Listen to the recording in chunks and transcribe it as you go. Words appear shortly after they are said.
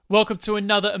Welcome to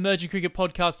another Emerging Cricket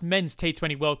Podcast Men's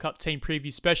T20 World Cup Team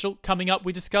Preview Special. Coming up,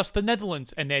 we discuss the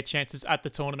Netherlands and their chances at the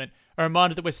tournament. A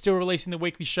reminder that we're still releasing the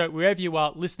weekly show wherever you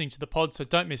are listening to the pod, so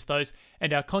don't miss those,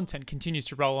 and our content continues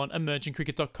to roll on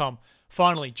emergingcricket.com.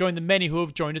 Finally, join the many who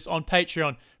have joined us on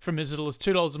Patreon. From as little as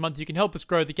 $2 a month, you can help us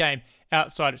grow the game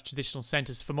outside of traditional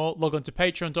centres. For more, log on to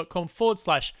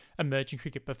patreon.com/emerging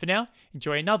cricket. But for now,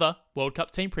 enjoy another World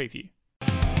Cup Team Preview.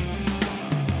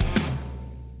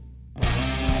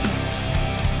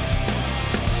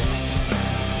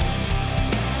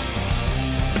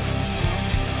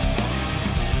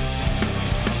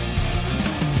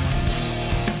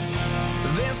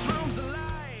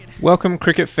 Welcome,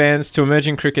 cricket fans, to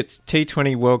Emerging Cricket's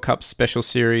T20 World Cup special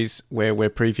series, where we're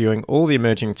previewing all the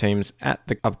emerging teams at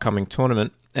the upcoming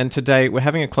tournament. And today we're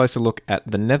having a closer look at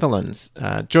the Netherlands.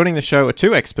 Joining the show are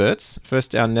two experts.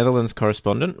 First, our Netherlands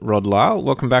correspondent, Rod Lyall.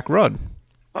 Welcome back, Rod.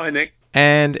 Hi, Nick.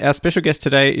 And our special guest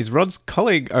today is Rod's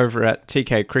colleague over at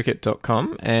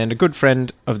tkcricket.com and a good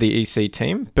friend of the EC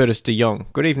team, Bertus de Jong.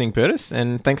 Good evening, Bertus,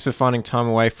 and thanks for finding time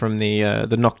away from the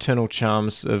nocturnal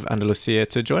charms of Andalusia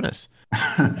to join us.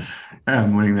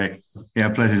 Morning, Nick. Yeah,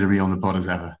 pleasure to be on the pod as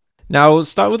ever. Now, we'll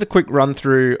start with a quick run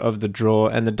through of the draw,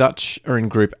 and the Dutch are in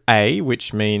Group A,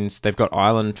 which means they've got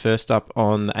Ireland first up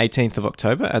on the 18th of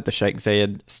October at the Sheikh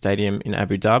Zayed Stadium in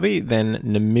Abu Dhabi, then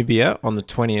Namibia on the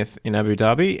 20th in Abu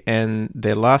Dhabi, and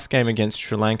their last game against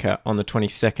Sri Lanka on the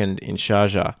 22nd in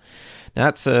Sharjah. Now,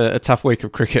 that's a tough week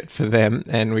of cricket for them,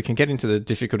 and we can get into the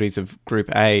difficulties of Group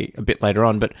A a bit later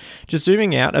on. But just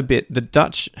zooming out a bit, the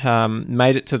Dutch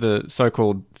made it to the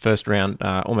so-called first round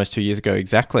almost 2 years ago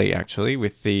exactly, actually,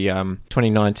 with the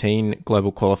 2019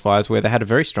 global qualifiers, where they had a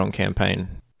very strong campaign.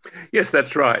 Yes,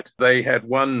 that's right. They had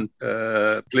one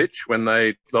glitch when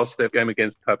they lost their game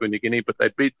against Papua New Guinea, but they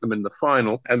beat them in the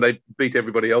final, and they beat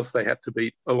everybody else they had to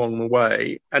beat along the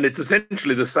way. And it's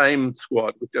essentially the same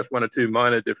squad with just one or two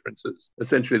minor differences.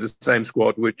 Essentially the same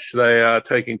squad which they are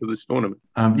taking to this tournament.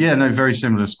 Very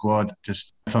similar squad.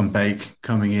 Just Van Beek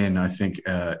coming in, I think,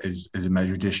 is a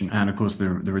major addition. And of course, the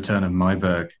return of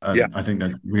Myberg. I think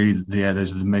that really,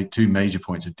 those are the two major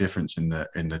points of difference in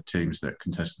the teams that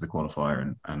contested the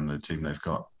qualifier and the team they've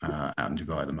got out in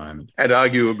Dubai at the moment. And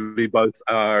arguably both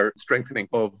are strengthening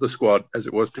of the squad as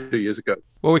it was 2 years ago.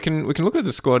 Well, we can look at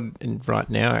the squad right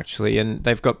now, actually, and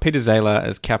they've got Peter Zayler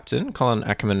as captain, Colin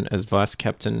Ackerman as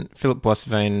vice-captain, Philip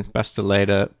Boissevain, Basta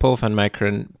Leder, Paul van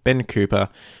Meekeren, Ben Cooper,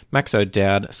 Max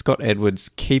O'Dowd, Scott Edwards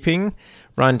keeping,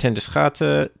 Ryan ten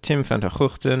Schaten, Tim van der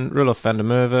Guchten, Roelof van der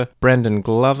Merwe, Brendan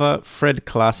Glover, Fred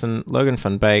Klaassen, Logan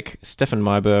van Beek, Stefan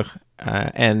Myberg,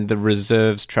 and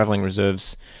the travelling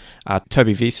reserves are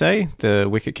Toby Vise, the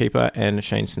wicketkeeper, and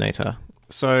Shane Snater.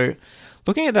 So,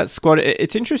 looking at that squad,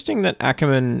 it's interesting that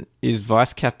Ackerman is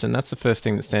vice-captain. That's the first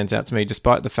thing that stands out to me,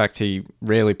 despite the fact he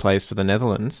rarely plays for the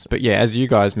Netherlands. But yeah, as you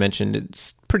guys mentioned,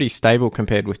 it's pretty stable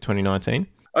compared with 2019.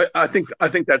 I think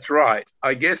that's right.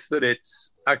 I guess that it's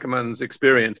Ackerman's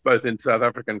experience both in South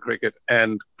African cricket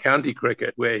and county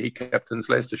cricket, where he captains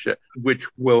Leicestershire, which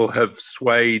will have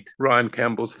swayed Ryan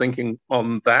Campbell's thinking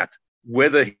on that.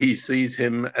 Whether he sees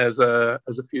him as a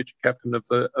future captain of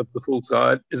the full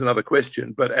side is another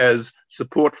question. But as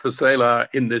support for Zayler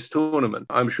in this tournament,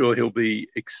 I'm sure he'll be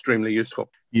extremely useful.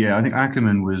 Yeah, I think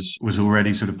Ackerman was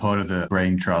already sort of part of the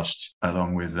brain trust,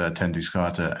 along with ten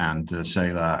Schaten and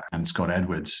Zayler and Scott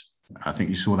Edwards. I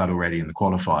think you saw that already in the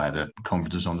qualifier, that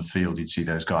confidence on the field, you'd see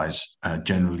those guys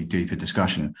generally deep in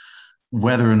discussion.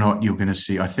 Whether or not you're going to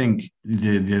see, I think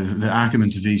the Ackerman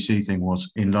to VC thing was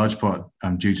in large part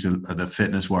due to the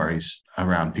fitness worries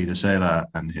around Peter Zayler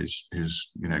and his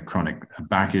chronic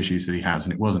back issues that he has.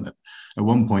 And it wasn't. At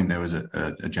one point, there was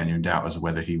a genuine doubt as to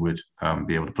whether he would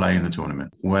be able to play in the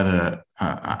tournament. Whether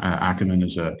Ackerman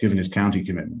given his county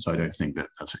commitments, I don't think that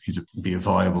he'd be a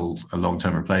viable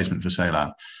long-term replacement for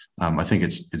Zayler. I think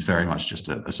it's very much just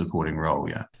a supporting role,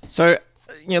 yeah. So,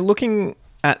 looking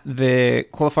at their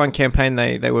qualifying campaign,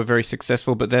 they were very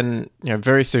successful, but then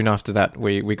very soon after that,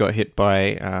 we got hit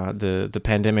by the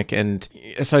pandemic, and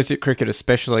associate cricket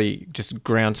especially just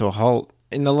ground to a halt.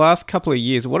 In the last couple of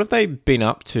years, what have they been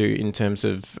up to in terms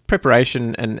of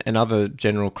preparation and other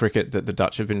general cricket that the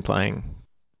Dutch have been playing?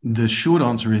 The short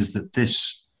answer is that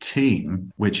this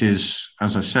team, which is,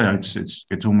 as I said,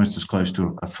 it's almost as close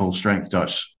to a full strength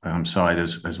Dutch side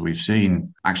as we've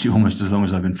seen, actually almost as long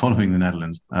as I've been following the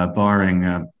Netherlands, barring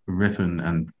Rippen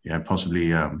and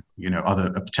possibly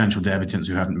other potential debutants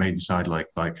who haven't made the side like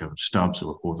Stubbs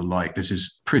or the like. This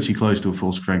is pretty close to a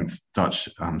full strength Dutch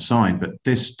side, but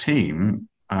this team,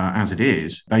 as it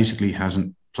is, basically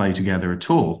hasn't played together at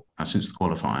all since the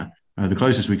qualifier. The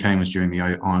closest we came was during the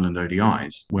Ireland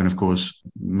ODIs, when, of course,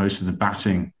 most of the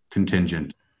batting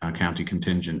contingent, county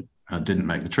contingent, didn't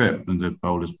make the trip, and the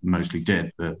bowlers mostly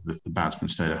did. The batsmen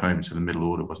stayed at home, so the middle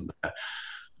order wasn't there.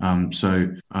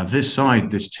 So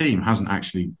this team hasn't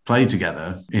actually played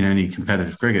together in any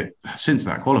competitive cricket since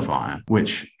that qualifier,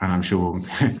 which, and I'm sure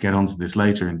we'll get onto this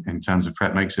later in terms of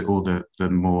prep, makes it all the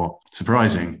more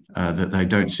surprising that they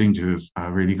don't seem to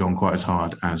have really gone quite as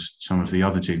hard as some of the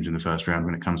other teams in the first round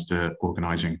when it comes to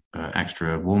organising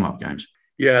extra warm-up games.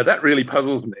 Yeah, that really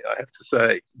puzzles me, I have to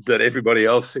say, that everybody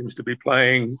else seems to be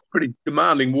playing pretty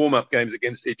demanding warm-up games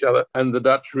against each other, and the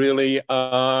Dutch really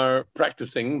are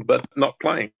practicing but not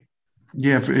playing.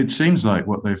 Yeah, it seems like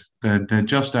they're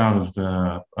just out of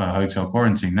the hotel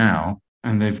quarantine now,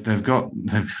 and they've got to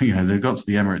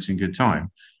the Emirates in good time,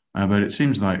 but it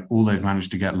seems like all they've managed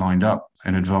to get lined up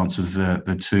in advance of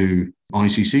the two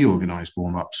ICC organised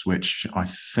warm-ups, which I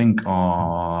think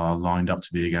are lined up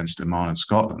to be against Oman and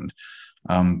Scotland.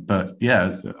 But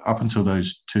yeah, up until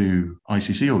those two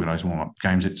ICC organised warm-up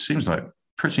games, it seems like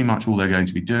pretty much all they're going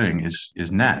to be doing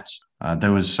is nets.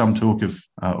 There was some talk of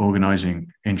organising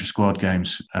intra-squad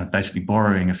games, basically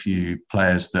borrowing a few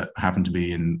players that happen to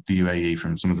be in the UAE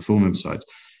from some of the former sides,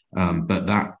 but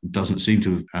that doesn't seem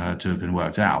to have been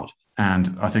worked out.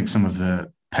 And I think some of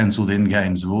the penciled-in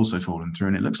games have also fallen through,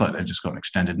 and it looks like they've just got an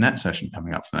extended net session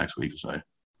coming up for the next week or so.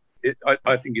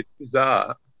 I think it's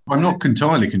bizarre. I'm not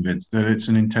entirely convinced that it's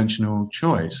an intentional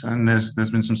choice, and there's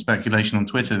been some speculation on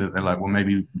Twitter that they're like, well,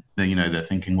 maybe they're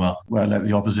thinking, well, let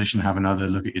the opposition have another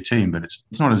look at your team, but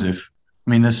it's not as if.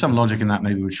 I mean, there's some logic in that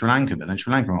maybe with Sri Lanka, but then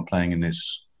Sri Lanka aren't playing in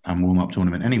this warm-up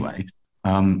tournament anyway.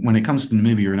 When it comes to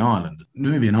Namibia and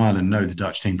Ireland know the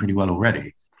Dutch team pretty well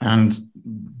already, and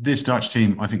this Dutch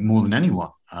team, I think, more than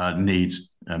anyone,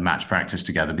 needs match practice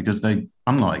together because they,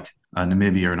 unlike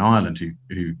Namibia and Ireland,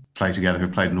 who play together,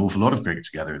 who've played an awful lot of cricket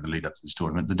together in the lead up to this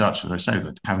tournament. The Dutch, as I say,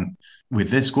 that haven't,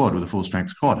 with this squad, with a full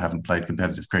strength squad, haven't played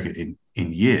competitive cricket in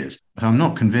years. But I'm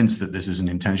not convinced that this is an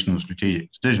intentional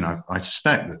strategic decision. I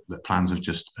suspect that plans have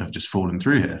just fallen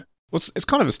through here. Well, it's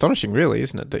kind of astonishing, really,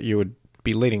 isn't it, that you would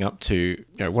be leading up to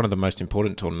one of the most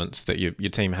important tournaments that your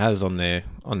team has on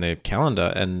their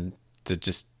calendar, and they're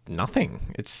just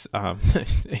nothing. It's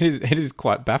it is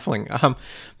quite baffling.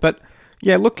 But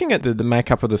yeah, looking at the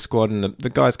makeup of the squad and the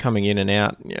guys coming in and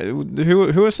out,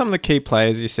 who are some of the key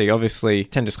players you see? Obviously,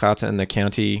 Tendulkar and the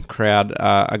county crowd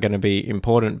are going to be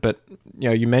important, but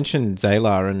you mentioned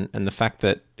Zaylar and the fact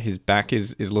that his back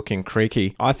is looking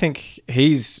creaky. I think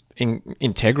he's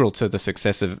integral to the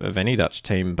success of any Dutch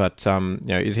team, but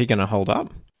is he going to hold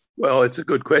up? Well, it's a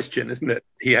good question, isn't it?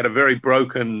 He had a very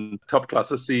broken top-class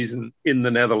season in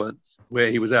the Netherlands, where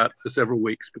he was out for several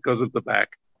weeks because of the back.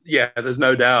 Yeah, there's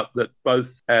no doubt that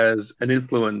both as an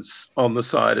influence on the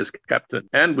side as captain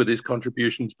and with his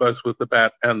contributions both with the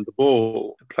bat and the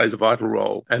ball plays a vital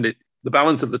role. And the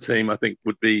balance of the team, I think,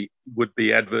 would be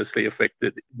adversely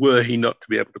affected were he not to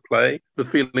be able to play. The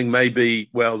feeling may be,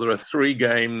 well, there are 3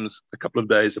 games a couple of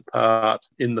days apart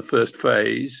in the first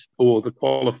phase or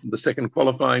the second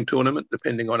qualifying tournament,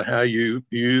 depending on how you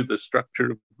view the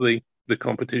structure of the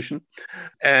competition.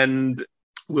 And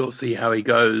we'll see how he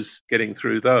goes getting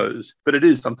through those. But it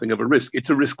is something of a risk.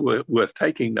 It's a risk worth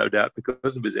taking, no doubt,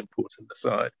 because of his imports in the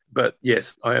side. But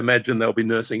yes, I imagine they'll be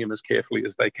nursing him as carefully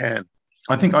as they can.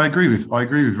 I think I agree with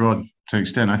Rod to an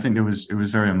extent. I think it was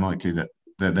very unlikely that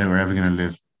they were ever going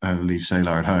to leave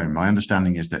Zaylar at home. My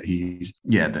understanding is that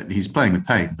he's playing with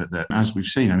pain, but that, as we've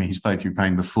seen, I mean, he's played through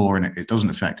pain before, and it doesn't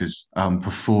affect his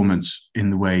performance in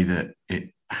the way that it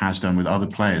has done with other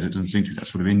players. It doesn't seem to be that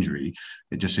sort of injury.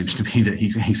 It just seems to be that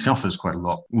he suffers quite a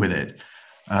lot with it.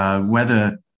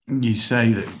 Whether you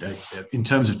say that in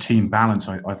terms of team balance,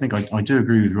 I think I do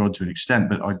agree with Rod to an extent,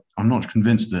 but I'm not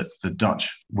convinced that the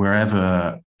Dutch were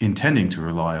ever intending to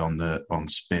rely on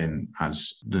spin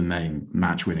as the main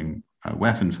match-winning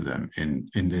weapon for them in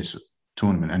this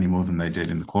tournament any more than they did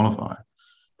in the qualifier.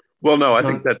 Well, no, I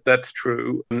think that's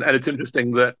true. And it's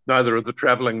interesting that neither of the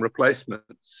travelling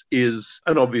replacements is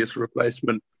an obvious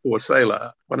replacement for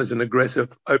Zaylar. One is an aggressive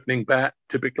opening bat,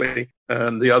 typically,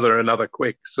 and the other another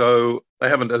quick. So they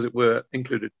haven't, as it were,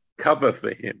 included cover for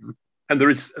him. And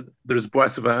there is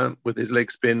Boissevin with his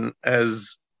leg spin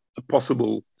as a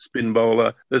possible spin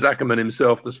bowler. There's Ackerman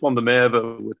himself. There's Van der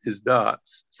Merwe with his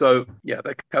darts. So, yeah,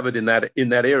 they're covered in that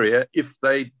area if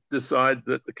they decide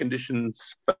that the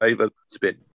conditions favour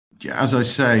spin. Yeah, as I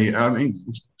say, I mean,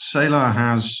 Zaylar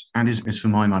has, and is for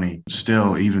my money,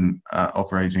 still even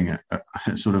operating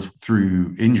sort of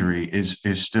through injury, is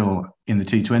still in the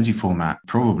T20 format,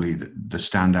 probably the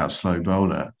standout slow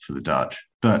bowler for the Dutch.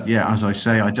 But yeah, as I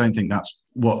say, I don't think that's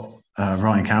what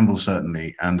Ryan Campbell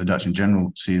certainly and the Dutch in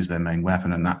general see as their main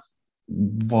weapon, and that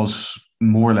was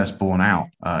more or less borne out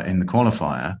in the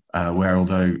qualifier, where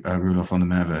although Roelof van der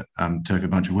Merwe took a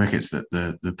bunch of wickets, that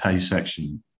the pace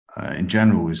section in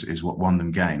general is what won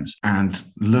them games. And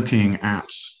looking at,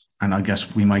 and I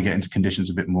guess we may get into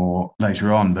conditions a bit more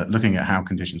later on, but looking at how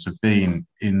conditions have been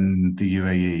in the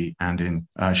UAE and in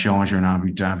Sharjah and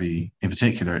Abu Dhabi in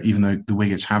particular, even though the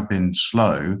wickets have been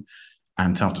slow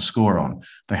and tough to score on,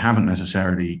 they haven't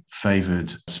necessarily favoured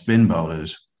spin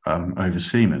bowlers over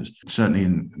seamers. Certainly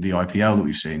in the IPL that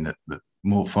we've seen, that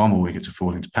far more wickets are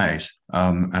falling to pace,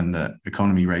 and the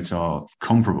economy rates are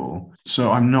comparable.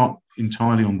 So I'm not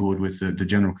entirely on board with the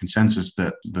general consensus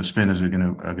that the spinners are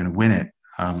going to win it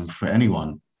for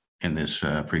anyone in this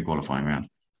pre-qualifying round.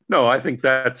 No, I think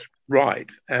that's right.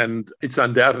 And it's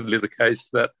undoubtedly the case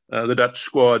that the Dutch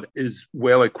squad is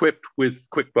well equipped with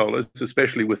quick bowlers,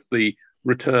 especially with the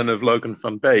return of Logan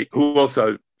van Beek, who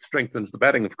also strengthens the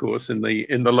batting, of course, in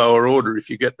the lower order if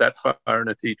you get that far in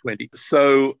a T20.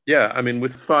 So, yeah, I mean,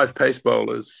 with 5 pace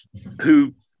bowlers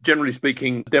who, generally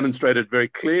speaking, demonstrated very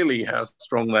clearly how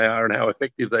strong they are and how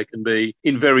effective they can be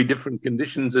in very different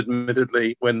conditions,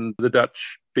 admittedly, when the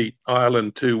Dutch beat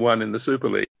Ireland 2-1 in the Super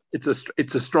League. It's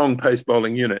a strong pace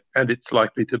bowling unit, and it's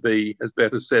likely to be, as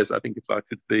Bertus says, I think it's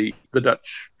likely to be the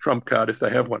Dutch trump card if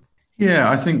they have one. Yeah,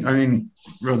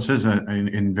 Rod says that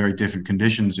in very different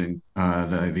conditions in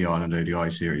the Ireland ODI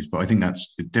series, but I think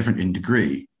that's different in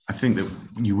degree. I think that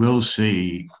you will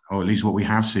see, or at least what we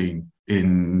have seen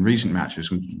in recent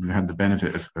matches, we've had the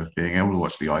benefit of being able to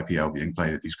watch the IPL being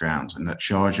played at these grounds, and that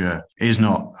Sharjah is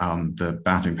not the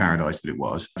batting paradise that it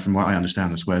was. From what I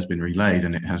understand, the square's been relayed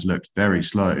and it has looked very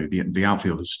slow. The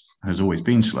outfield has always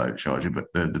been slow at Sharjah, but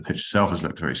the pitch itself has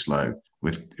looked very slow,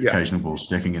 with occasional balls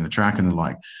sticking in the track and the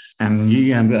like.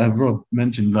 And Rob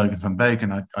mentioned Logan van Beek,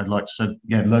 and I'd like to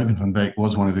say, Logan van Beek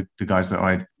was one of the guys that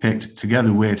I'd picked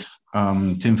together with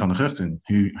Tim van der Gugten,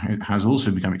 who has also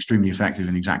become extremely effective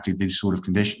in exactly these sort of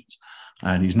conditions.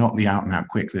 And he's not the out-and-out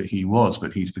quick that he was,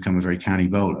 but he's become a very canny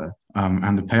bowler.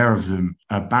 And the pair of them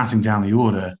are batting down the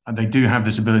order, and they do have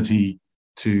this ability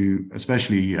to,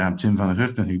 especially Tim van der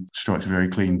Gugten, who strikes a very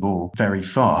clean ball very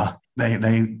far.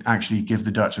 They actually give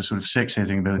the Dutch a sort of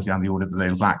 6-hitting ability down the order that they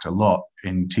lacked a lot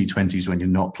in T20s when you're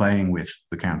not playing with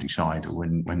the county side, or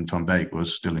when Van Beek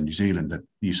was still in New Zealand. That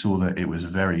you saw that it was a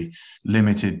very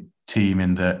limited team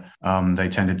in that they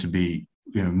tended to be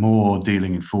more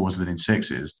dealing in 4s than in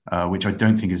 6s, which I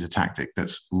don't think is a tactic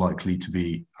that's likely to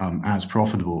be as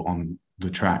profitable on the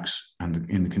tracks and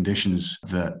in the conditions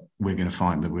that we're going to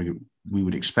find that we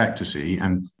would expect to see.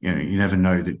 And you never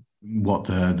know what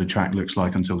the track looks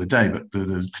like until the day, but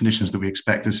the conditions that we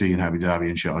expect to see in Abu Dhabi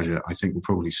and Sharjah, I think, will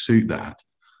probably suit that.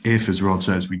 If, as Rod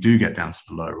says, we do get down to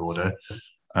the lower order,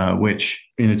 which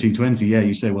in a T20,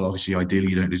 you say, well, obviously, ideally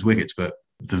you don't lose wickets, but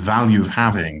the value of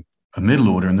having a middle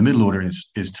order, and the middle order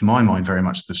is to my mind very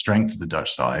much the strength of the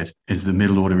Dutch side, is the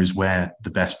middle order is where the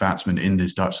best batsmen in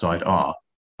this Dutch side are,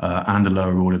 and a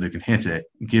lower order that can hit it,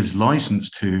 gives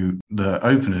license to the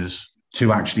openers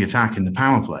to actually attack in the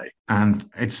power play. And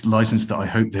it's license that I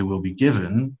hope they will be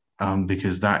given,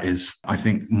 because that is, I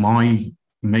think, my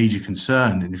major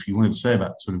concern. And if you wanted to say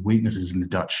about sort of weaknesses in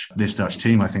this Dutch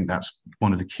team, I think that's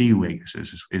one of the key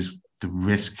weaknesses is the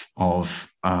risk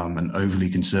of an overly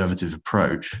conservative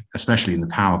approach, especially in the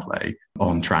power play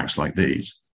on tracks like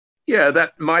these. Yeah,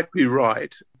 that might be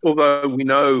right. Although we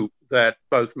know that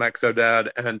both Max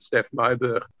O'Dowd and Steph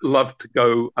Myburgh love to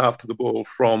go after the ball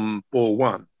from ball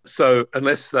one. So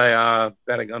unless they are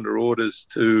batting under orders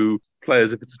to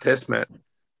players if it's a test match,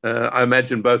 I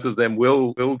imagine both of them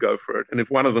will go for it. And if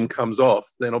one of them comes off,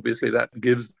 then obviously that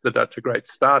gives the Dutch a great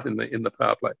start in the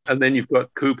power play. And then you've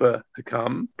got Cooper to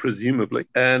come, presumably,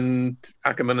 and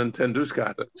Ackerman and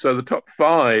Tendulskar. So the top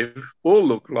 5 all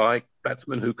look like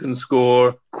batsmen who can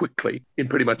score quickly in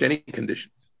pretty much any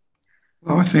conditions.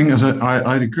 Well, I think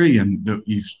I'd agree, and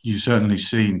you've certainly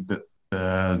seen that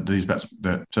these bats,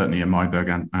 that certainly in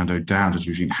Myburgh and O'Dowd, as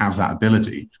we've seen, have that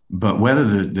ability. But whether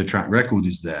the track record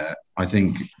is there, I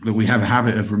think that we have a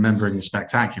habit of remembering the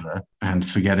spectacular and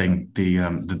forgetting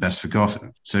the best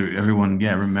forgotten. So everyone,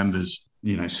 remembers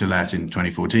Sylhet in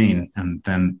 2014, and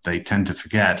then they tend to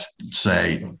forget,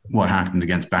 say, what happened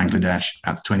against Bangladesh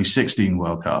at the 2016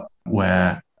 World Cup,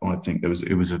 where I think it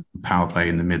was a power play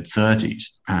in the mid-30s,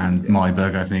 and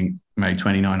Myburgh, I think, made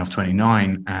 29 off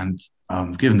 29, and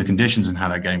given the conditions and how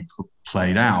that game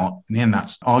played out, in the end,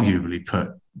 that's arguably put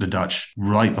the Dutch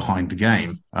right behind the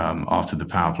game after the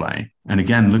power play. And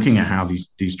again, looking at how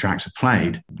these tracks are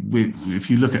played, if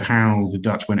you look at how the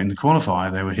Dutch went in the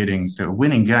qualifier, they were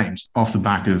winning games off the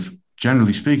back of,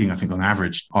 generally speaking, I think on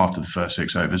average, after the first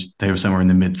 6 overs, they were somewhere in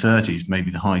the mid-30s,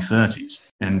 maybe the high 30s.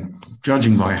 And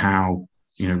judging by how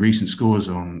recent scores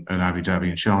on an Abu Dhabi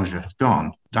and Sharjah have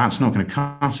gone, that's not going to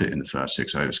cut it in the first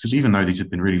 6 overs, because even though these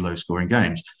have been really low-scoring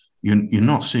games, you're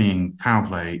not seeing power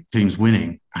play teams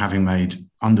winning having made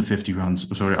under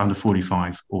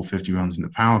 45 or 50 runs in the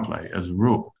power play as a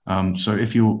rule. So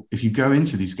if you go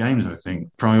into these games, I think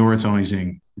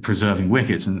prioritising preserving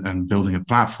wickets and building a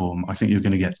platform, I think you're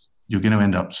going to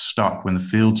end up stuck when the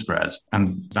field spreads.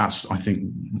 And that's, I think,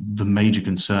 the major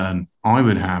concern I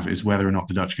would have is whether or not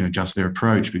the Dutch can adjust their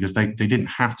approach, because they didn't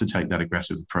have to take that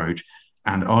aggressive approach,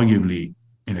 and arguably,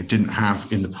 didn't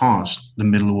have in the past the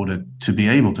middle order to be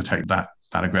able to take that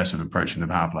aggressive approach in the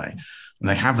power play. And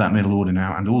they have that middle order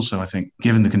now. And also, I think,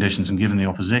 given the conditions and given the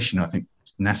opposition, I think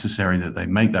it's necessary that they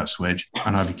make that switch.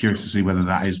 And I'd be curious to see whether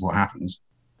that is what happens.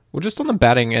 Well, just on the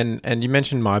batting, and you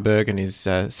mentioned Myberg and his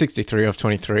 63 off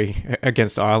 23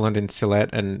 against Ireland in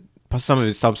Sylhet, and some of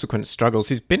his subsequent struggles.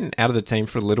 He's been out of the team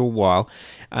for a little while,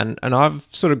 and I've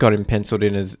sort of got him penciled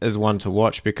in as one to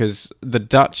watch, because the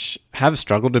Dutch have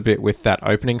struggled a bit with that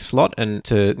opening slot, and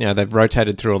they've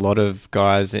rotated through a lot of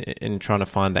guys in trying to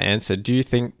find the answer. Do you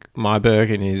think Myberg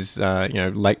in his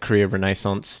late career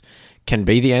renaissance can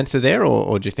be the answer there,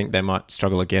 or do you think they might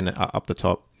struggle again up the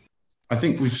top? I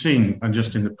think we've seen, and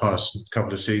just in the past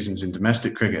couple of seasons in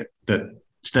domestic cricket, that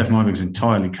Steph Myberg is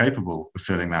entirely capable of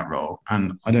filling that role.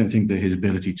 And I don't think that his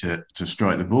ability to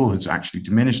strike the ball has actually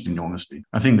diminished enormously.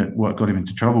 I think that what got him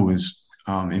into trouble was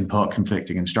in part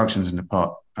conflicting instructions and in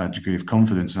part a degree of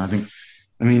confidence. And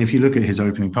if you look at his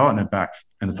opening partner back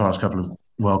in the past couple of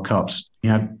World Cups, he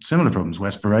had similar problems.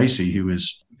 Wes Barassi, who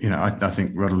was, I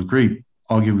think Rod will agree,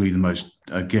 arguably the most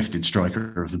gifted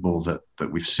striker of the ball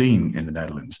that we've seen in the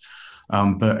Netherlands.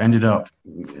 But ended up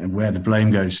where the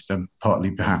blame goes, partly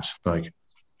perhaps like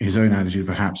his own attitude,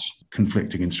 perhaps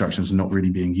conflicting instructions not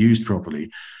really being used properly,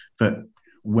 but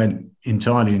went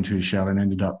entirely into his shell and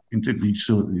ended up, you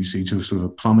see to sort of a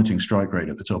plummeting strike rate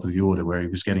at the top of the order, where he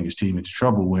was getting his team into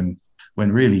trouble when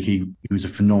really he was a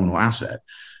phenomenal asset.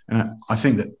 And I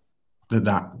think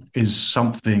that is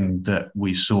something that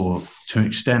we saw to an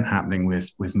extent happening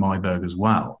with Myberg as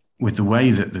well, with the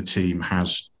way that the team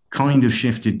has kind of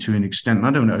shifted to an extent. And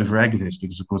I don't want to over-egg this,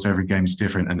 because of course every game is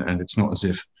different, and it's not as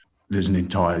if there's an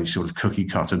entirely sort of cookie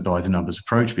cutter by the numbers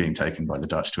approach being taken by the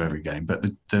Dutch to every game. But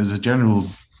there's a general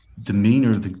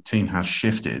demeanour of the team has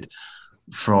shifted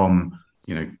from,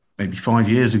 maybe 5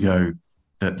 years ago,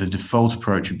 that the default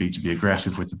approach would be to be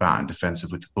aggressive with the bat and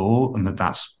defensive with the ball, and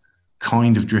that's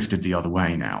kind of drifted the other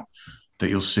way now. That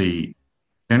you'll see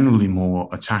generally more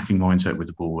attacking mindset with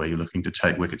the ball, where you're looking to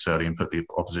take wickets early and put the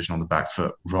opposition on the back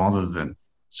foot rather than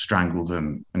strangle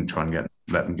them and try and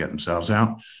let them get themselves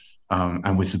out.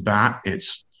 And with the bat,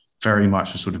 it's very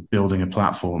much a sort of building a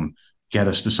platform, get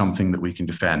us to something that we can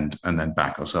defend, and then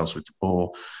back ourselves with the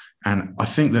ball. And I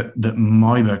think that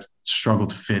Myberg struggled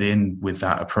to fit in with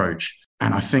that approach.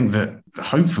 And I think that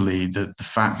hopefully the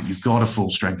fact that you've got a full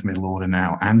strength middle order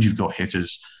now and you've got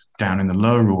hitters down in the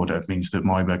lower order means that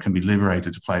Myberg can be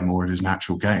liberated to play more of his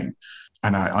natural game.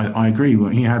 And I agree.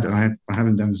 What he had, I have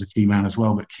him down as a key man as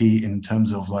well, but key in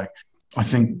terms of I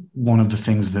think one of the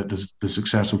things that the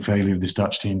successful failure of this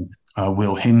Dutch team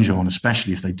will hinge on,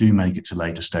 especially if they do make it to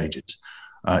later stages,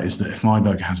 is that if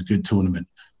Myberg has a good tournament,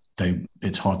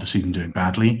 it's hard to see them doing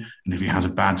badly. And if he has a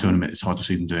bad tournament, it's hard to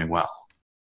see them doing well.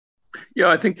 Yeah,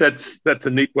 I think that's a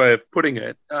neat way of putting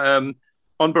it.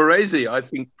 On Baresi, I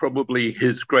think probably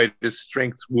his greatest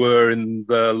strengths were in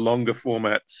the longer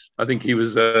formats. I think he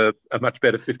was a much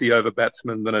better 50-over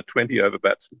batsman than a 20-over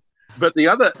batsman. But the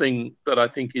other thing that I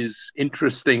think is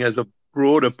interesting as a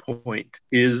broader point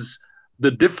is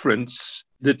the difference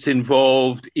that's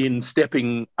involved in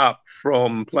stepping up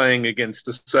from playing against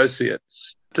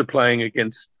associates to playing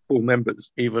against full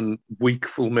members, even weak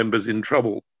full members in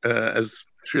trouble, as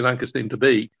Sri Lanka seem to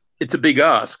be. It's a big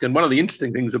ask. And one of the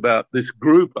interesting things about this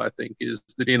group, I think, is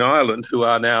that in Ireland, who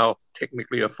are now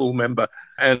technically a full member,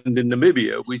 and in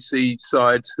Namibia, we see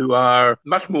sides who are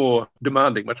much more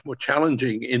demanding, much more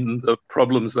challenging in the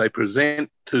problems they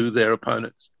present to their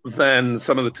opponents than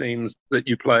some of the teams that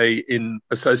you play in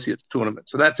associates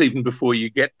tournaments. So that's even before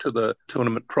you get to the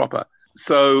tournament proper.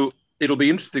 So it'll be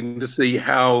interesting to see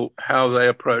how they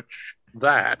approach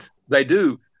that. They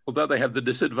do. Although they have the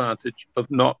disadvantage of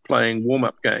not playing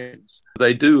warm-up games,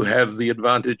 they do have the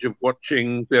advantage of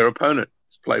watching their opponents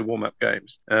play warm-up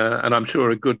games. And I'm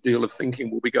sure a good deal of thinking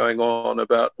will be going on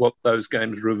about what those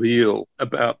games reveal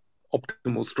about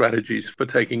optimal strategies for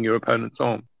taking your opponents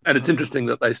on. And it's interesting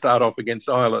that they start off against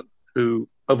Ireland, who,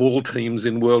 of all teams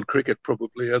in world cricket,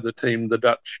 probably are the team the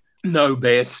Dutch know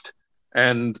best,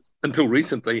 and until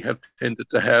recently have tended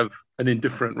to have an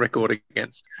indifferent record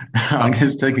against. I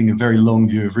guess taking a very long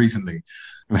view of recently,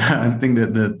 I think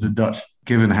that the Dutch,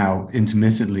 given how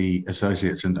intermittently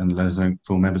associates and Lesnar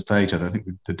full members play each other, I think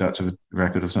the Dutch have a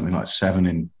record of something like 7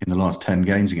 in the last 10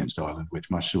 games against Ireland, which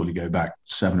must surely go back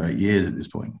 7 or 8 years at this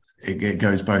point. It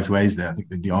goes both ways there. I think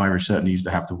the Irish certainly used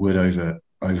to have the wood over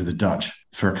the Dutch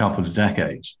for a couple of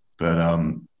decades. But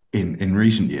in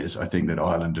recent years, I think that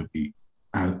Ireland would be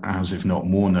as if not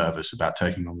more nervous about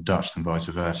taking on the Dutch than vice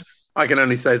versa. I can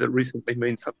only say that recently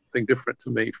means something different to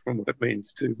me from what it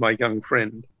means to my young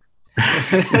friend.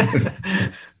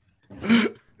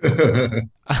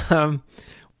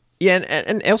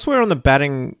 And elsewhere on the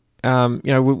batting,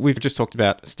 we've just talked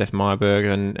about Stef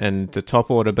Meyerberg and the top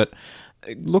order, but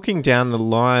looking down the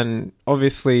line,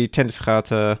 obviously Ten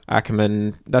Doeschate,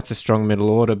 Ackerman, that's a strong middle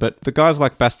order, but the guys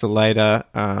like Bastilleida,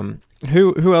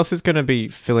 who else is going to be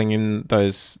filling in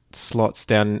those slots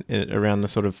down around the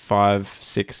sort of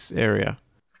 5-6 area?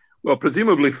 Well,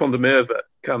 presumably Van der Merwe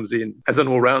comes in as an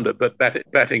all-rounder, but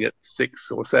batting at 6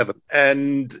 or 7.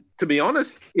 And to be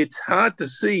honest, it's hard to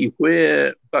see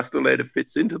where Bastilleida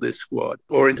fits into this squad,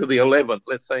 or into the 11,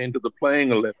 let's say into the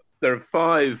playing 11. There are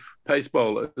 5 pace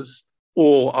bowlers,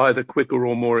 all either quicker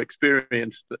or more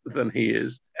experienced than he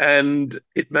is. And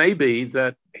it may be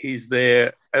that he's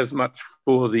there as much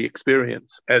for the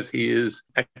experience as he is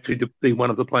actually to be one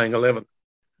of the playing 11.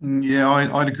 Yeah,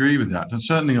 I'd agree with that. And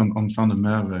certainly on Van der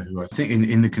Merwe, who I think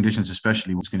in the conditions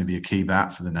especially was going to be a key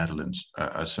bat for the Netherlands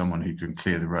as someone who can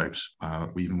clear the ropes,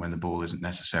 even when the ball isn't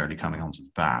necessarily coming onto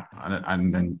the bat.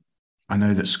 And then I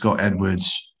know that Scott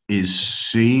Edwards is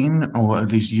seen, or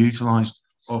at least utilised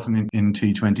often in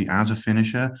T20 as a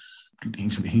finisher.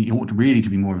 He ought really to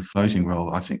be more of a floating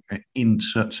role. I think in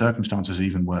circumstances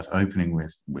even worth opening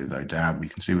with O'Dowd. We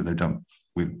can see what they've done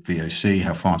with VOC,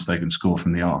 how fast they can score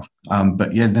from the off.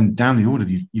 But yeah, then down the order,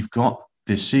 you've got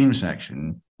this seam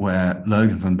section where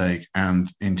Logan van Beek and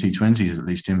in T20s, at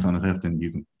least Tim van der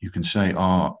Heuvel, you can say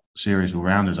are serious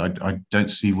all-rounders. I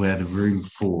don't see where the room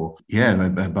for,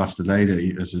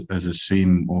 Bastilleida as a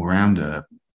seam all-rounder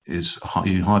is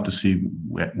hard to see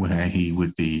where he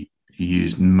would be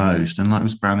used most. And like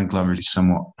with Brandon Glover, he's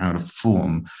somewhat out of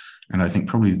form. And I think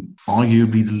probably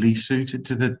arguably the least suited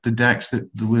to the decks that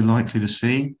we're likely to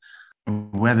see.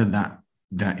 Whether that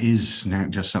is now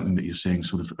just something that you're seeing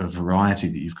sort of a variety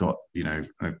that you've got,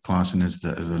 Klaassen as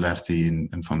the lefty and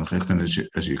Van der Heuvel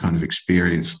as you kind of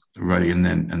experienced already, and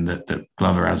that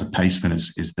Glover as a paceman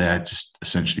is there just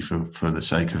essentially for the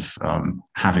sake of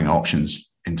having options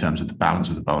in terms of the balance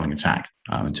of the bowling attack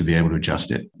and to be able to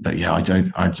adjust it. But yeah,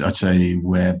 I'd say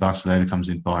where Bastilleida comes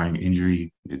in barring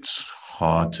injury, it's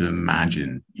hard to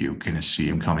imagine you're going to see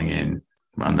him coming in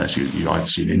unless you either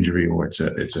see an injury or it's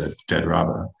a dead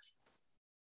rubber.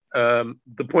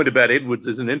 The point about Edwards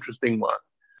is an interesting one.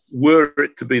 Were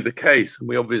it to be the case, and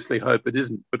we obviously hope it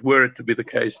isn't, but were it to be the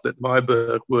case that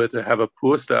Meyerberg were to have a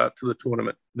poor start to the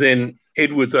tournament, then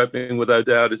Edwards opening with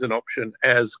O'Dowd is an option,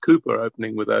 as Cooper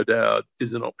opening with O'Dowd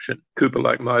is an option. Cooper,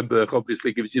 like Meyerberg,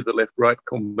 obviously gives you the left-right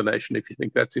combination if you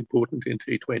think that's important in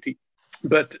T20.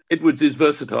 But Edwards is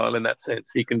versatile in that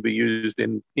sense. He can be used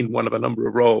in one of a number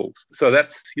of roles. So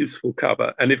that's useful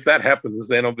cover. And if that happens,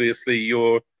 then obviously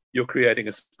you're creating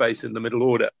a space in the middle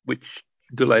order, which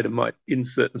De Leede might, in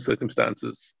certain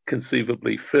circumstances,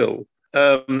 conceivably fill.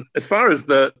 As far as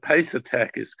the pace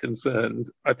attack is concerned,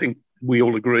 I think we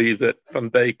all agree that Van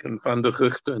Beek and Van der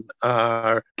Heuvel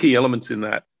are key elements in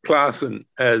that. Klaassen,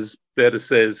 as Bertus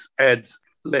says, adds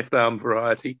left-arm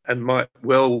variety and might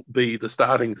well be the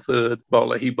starting third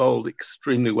bowler. He bowled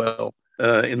extremely well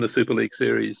in the Super League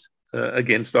series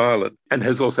against Ireland, and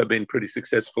has also been pretty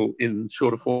successful in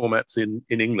shorter formats in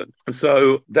England.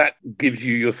 So that gives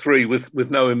you your 3 with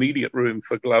no immediate room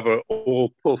for Glover or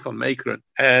Paul van Meekeren.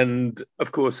 And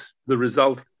of course, the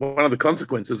result, one of the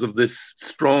consequences of this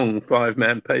strong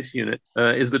 5-man pace unit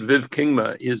is that Viv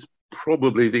Kingma is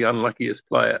probably the unluckiest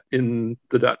player in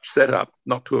the Dutch setup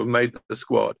not to have made the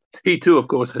squad. He too, of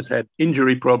course, has had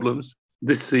injury problems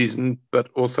this season, but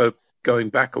also going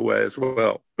back a way as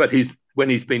well. But when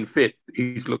he's been fit,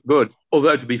 he's looked good.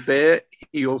 Although, to be fair,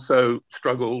 he also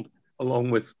struggled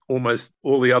along with almost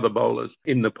all the other bowlers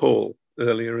in Nepal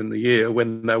earlier in the year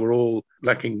when they were all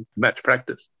lacking match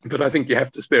practice. But I think you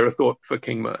have to spare a thought for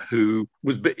Kingma, who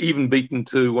was even beaten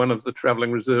to one of the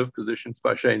travelling reserve positions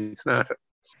by Shane Snatter.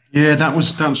 Yeah,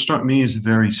 that struck me as a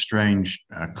very strange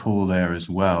call there as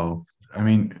well. I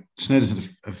mean, Snedders had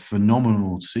a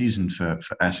phenomenal season for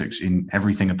Essex in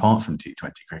everything apart from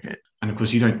T20 cricket. And of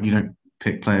course, you don't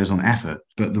pick players on effort,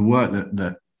 but the work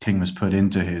that King was put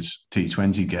into his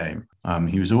T20 game,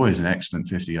 he was always an excellent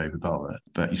 50-over bowler.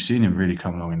 But you've seen him really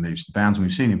come along in leaps and bounds. And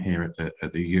we've seen him here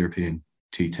at the European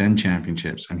T10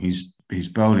 Championships, and he's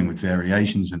bowling with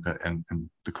variations. And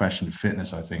the question of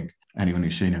fitness, I think anyone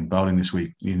who's seen him bowling this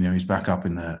week, he's back up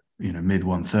in the mid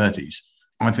 130s.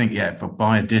 I think, but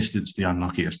by a distance, the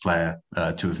unluckiest player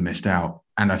to have missed out.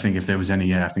 And I think if there was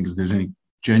any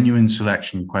genuine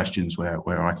selection questions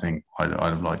where I think I'd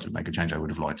have liked to make a change, I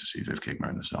would have liked to see Viv Kingma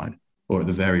in the side, or at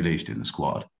the very least in the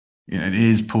squad. It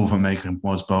is Paul van Meekeren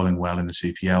was bowling well in the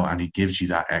CPL, and he gives you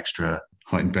that extra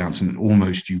height and bounce, and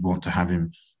almost you want to have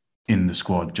him in the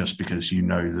squad just because you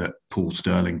know that Paul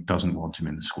Sterling doesn't want him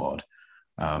in the squad.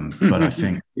 But I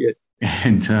think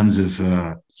in terms of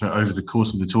so over the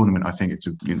course of the tournament, I think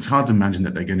it's hard to imagine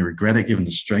that they're going to regret it given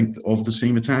the strength of the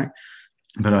seam attack.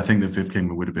 But I think that Viv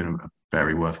Kingma would have been a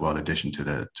very worthwhile addition to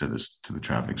the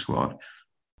travelling squad.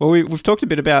 Well, we've talked a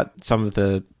bit about some of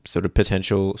the sort of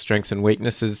potential strengths and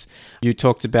weaknesses. You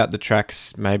talked about the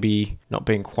tracks maybe not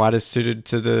being quite as suited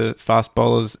to the fast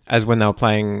bowlers as when they were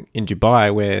playing in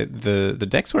Dubai, where the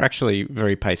decks were actually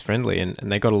very pace friendly and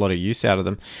they got a lot of use out of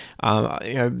them.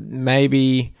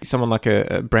 Maybe someone like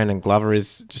a Brandon Glover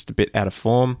is just a bit out of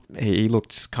form. He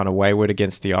looked kind of wayward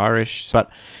against the Irish,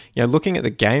 but looking at the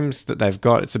games that they've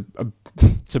got, it's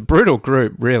a brutal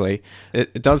group, really.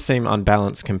 It does seem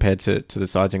unbalanced compared to the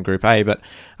sides in Group A, but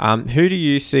who do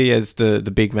you see as the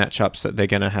big matchups that they're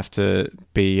going to have to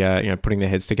be putting their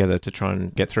heads together to try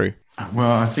and get through?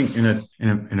 Well, I think in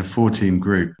a 4-team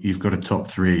group, you've got a top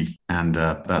three, and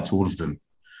that's all of them.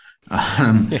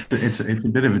 It's a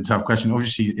bit of a tough question.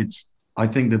 Obviously, I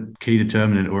think the key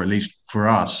determinant, or at least for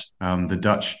us, the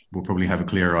Dutch will probably have a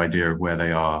clearer idea of where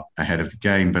they are ahead of the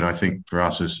game. But I think for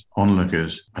us as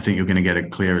onlookers, I think you're going to get a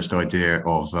clearest idea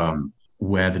of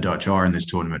where the Dutch are in this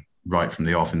tournament right from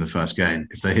the off in the first game.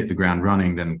 If they hit the ground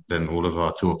running, then all of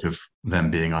our talk of them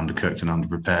being undercooked and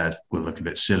underprepared will look a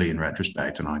bit silly in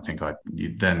retrospect. And I think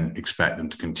you'd then expect them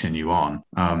to continue on.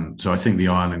 So I think the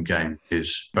Ireland game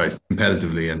is both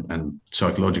competitively and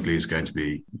psychologically is going to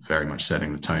be very much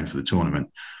setting the tone for the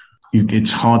tournament.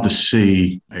 It's hard to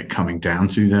see it coming down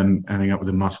to them ending up with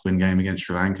a must-win game against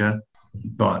Sri Lanka.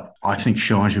 But I think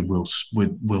Sharjah will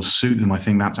suit them. I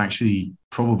think that's actually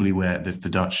probably where if the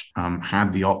Dutch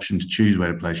had the option to choose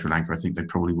where to play Sri Lanka, I think they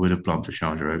probably would have plumped for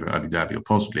Sharjah over Abu Dhabi or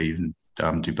possibly even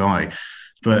Dubai.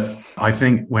 But I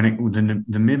think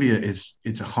Namibia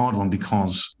it's a hard one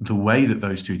because the way that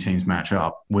those two teams match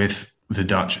up with the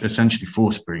Dutch essentially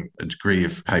forcing a degree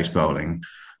of pace bowling.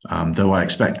 Though I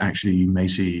expect actually you may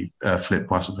see Flip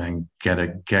Wasserman get a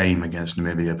game against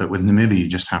Namibia. But with Namibia, you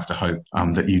just have to hope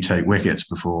that you take wickets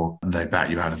before they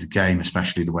bat you out of the game,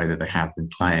 especially the way that they have been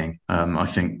playing. I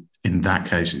think in that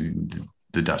case,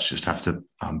 the Dutch just have to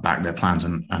back their plans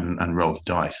and roll the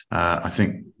dice. I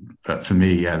think for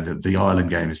me, the Ireland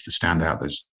game is the standout.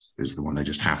 Is the one they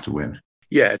just have to win.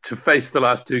 Yeah, to face the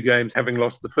last two games, having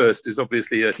lost the first, is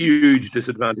obviously a huge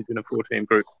disadvantage in a 4-team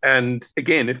group. And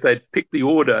again, if they'd picked the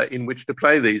order in which to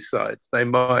play these sides, they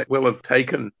might well have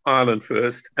taken Ireland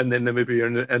first and then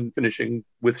Namibia and finishing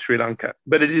with Sri Lanka.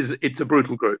 But it's a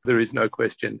brutal group, there is no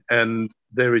question. And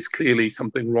there is clearly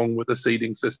something wrong with the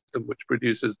seeding system which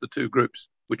produces the two groups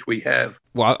which we have.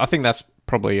 Well, I think that's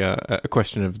probably a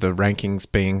question of the rankings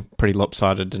being pretty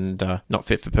lopsided and not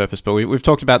fit for purpose, but we've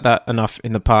talked about that enough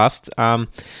in the past.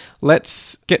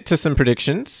 Let's get to some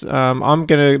predictions. I'm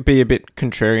going to be a bit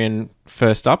contrarian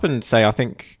first up and say I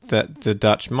think that the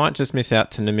Dutch might just miss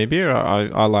out to Namibia.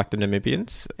 I like the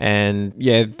Namibians, and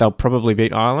they'll probably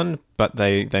beat Ireland, but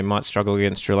they might struggle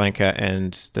against Sri Lanka,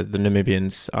 and the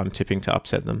Namibians I'm tipping to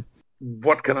upset them.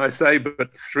 What can I say but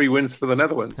 3 wins for the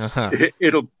Netherlands?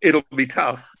 It'll be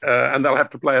tough, and they'll have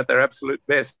to play at their absolute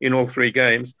best in all 3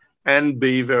 games and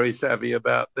be very savvy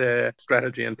about their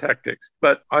strategy and tactics.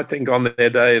 But I think on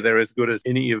their day, they're as good as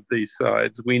any of these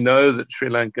sides. We know that Sri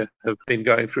Lanka have been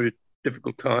going through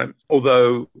difficult times,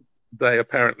 although they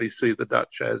apparently see the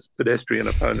Dutch as pedestrian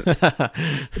opponents.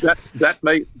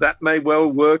 that may well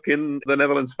work in the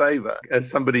Netherlands' favour. As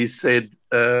somebody said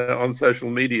on social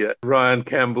media, Ryan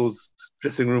Campbell's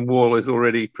dressing room wall is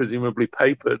already presumably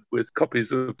papered with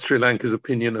copies of Sri Lanka's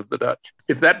opinion of the Dutch.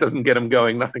 If that doesn't get them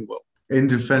going, nothing will. In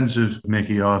defence of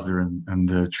Mickey Arthur and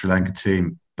the Sri Lanka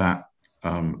team, that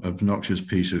obnoxious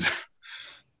piece of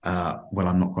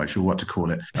I'm not quite sure what to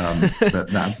call it, but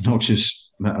that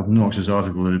obnoxious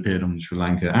article that appeared on Sri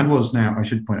Lanka and was now, I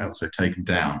should point out, also taken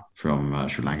down from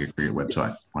Sri Lanka Cricket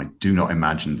website. I do not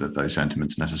imagine that those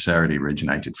sentiments necessarily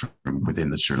originated from within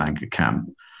the Sri Lanka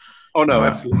camp. Oh, no,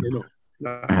 absolutely not.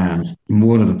 No. And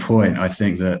more to the point, I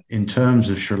think that in terms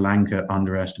of Sri Lanka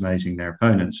underestimating their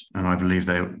opponents, and I believe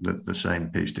that the same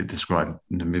piece did describe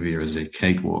Namibia as a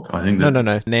cakewalk. I think that No.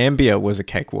 Nambia was a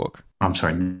cakewalk. I'm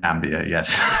sorry, Nambia,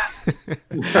 yes.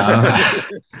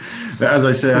 But as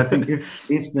I say, I think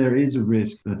if there is a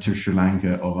risk to Sri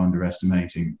Lanka of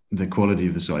underestimating the quality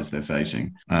of the sides they're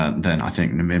facing, then I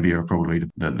think Namibia are probably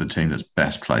the team that's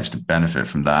best placed to benefit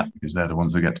from that, because they're the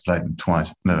ones that get to play them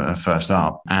twice, first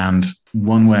up. And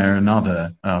one way or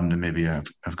another, Namibia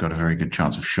have got a very good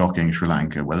chance of shocking Sri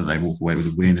Lanka. Whether they walk away with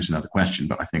a win is another question,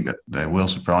 but I think that they will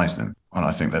surprise them. And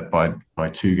I think that by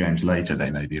 2 games later,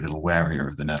 they may be a little warier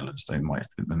of the Netherlands than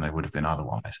they would have been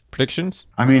otherwise. Predictions?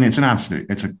 I mean, it's a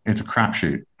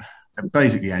crapshoot.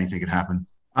 Basically, anything could happen.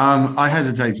 I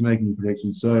hesitate to make any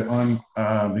predictions, so I'm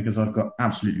because I've got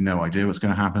absolutely no idea what's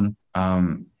going to happen.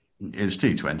 It's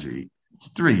T20. It's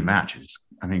 3 matches.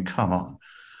 I mean, come on.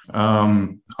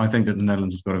 I think that the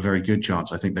Netherlands have got a very good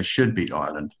chance. I think they should beat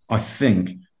Ireland. I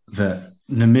think that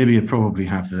Namibia probably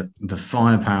have the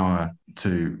firepower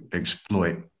to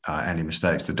exploit any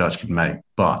mistakes the Dutch could make.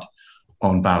 But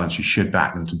on balance, you should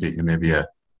back them to beat Namibia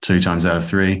 2 times out of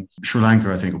 3. Sri Lanka,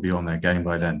 I think, will be on their game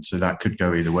by then. So that could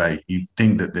go either way. You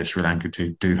think that the Sri Lanka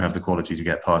team do have the quality to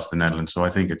get past the Netherlands. So I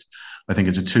think it's a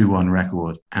 2-1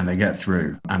 record and they get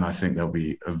through. And I think they'll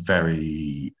be a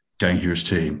very dangerous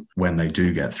team when they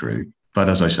do get through. But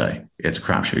as I say, it's a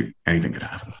crapshoot. Anything could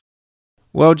happen.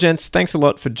 Well, gents, thanks a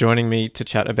lot for joining me to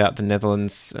chat about the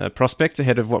Netherlands prospects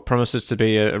ahead of what promises to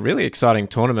be a really exciting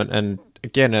tournament. And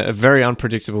again, a very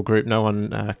unpredictable group. No one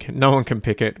can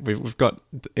pick it. We've got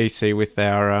the EC with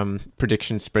our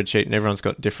prediction spreadsheet, and everyone's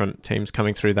got different teams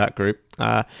coming through that group.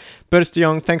 Bertus,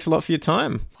 Jong, thanks a lot for your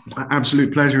time.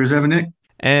 Absolute pleasure as ever, Nick.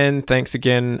 And thanks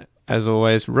again, as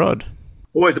always, Rod.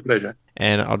 Always a pleasure.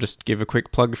 And I'll just give a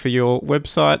quick plug for your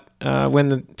website. When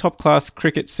the top class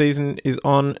cricket season is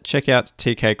on, check out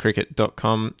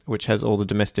tkcricket.com, which has all the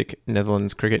domestic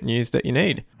Netherlands cricket news that you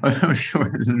need. I'm sure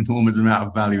there's an enormous amount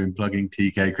of value in plugging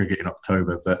TK cricket in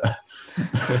October, but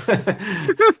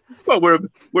well,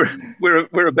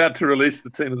 we're about to release the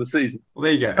team of the season. Well,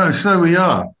 there you go. Oh, so we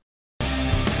are.